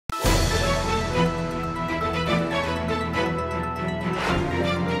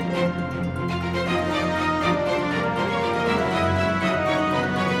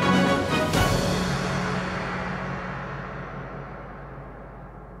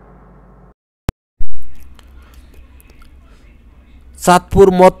চাঁদপুর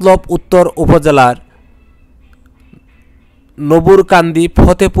মতলব উত্তর উপজেলার নবুরকান্দি,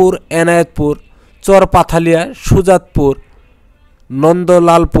 ফতেপুর, এনায়েতপুর, চরপাথালিয়া, সুজাতপুর,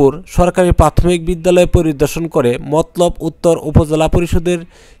 নন্দলালপুর সরকারি প্রাথমিক বিদ্যালয় পরিদর্শন করে মতলব উত্তর উপজেলা পরিষদের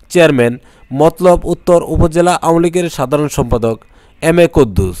চেয়ারম্যান, মতলব উত্তর উপজেলা আওয়ামী লীগের সাধারণ সম্পাদক এম এ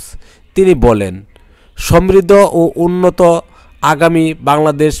কুদ্দুস। তিনি বলেন, সমৃদ্ধ ও উন্নত আগামী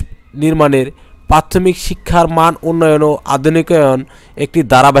বাংলাদেশ নির্মাণের প্রাথমিক শিক্ষার মান উন্নয়ন ও আধুনিকায়ন একটি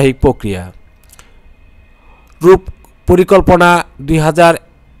ধারাবাহিক প্রক্রিয়া। রূপ পরিকল্পনা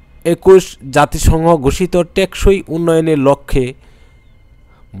 2021 জাতিসংঘ ঘোষিত টেকসই উন্নয়নের লক্ষ্যে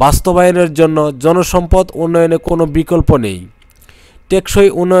বাস্তবায়নের জন্য জনসম্পদ উন্নয়নে কোনো বিকল্প নেই। টেকসই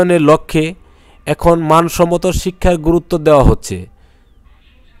উন্নয়নের লক্ষ্যে এখন মানসম্মত শিক্ষার গুরুত্ব দেওয়া হচ্ছে।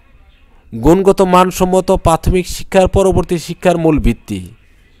 গুণগত মানসম্মত প্রাথমিক শিক্ষার পরবর্তী শিক্ষার মূল ভিত্তি।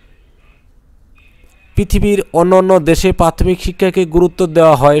 পৃথিবীর অন্যান্য দেশে প্রাথমিক শিক্ষাকে গুরুত্ব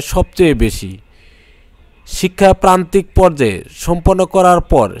দেওয়া হয় সবচেয়ে বেশি। শিক্ষা প্রান্তিক পর্যায়ে সম্পন্ন করার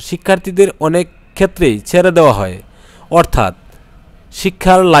পর শিক্ষার্থীদের অনেক ক্ষেত্রেই ছেড়ে দেওয়া হয়, অর্থাৎ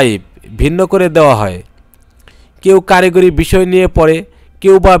শিক্ষার লাইফ ভিন্ন করে দেওয়া হয়। কেউ কারিগরি বিষয় নিয়ে পড়ে,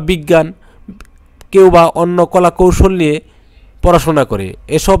 কেউ বা বিজ্ঞান, কেউ বা অন্য কলা কৌশল নিয়ে পড়াশোনা করে।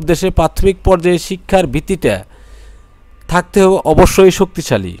 এসব দেশে প্রাথমিক পর্যায়ে শিক্ষার ভিত্তিটা থাকতে হবে অবশ্যই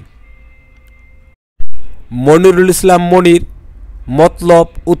শক্তিশালী। মনিরুল ইসলাম মনির, মতলব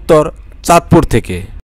উত্তর, চাঁদপুর থেকে।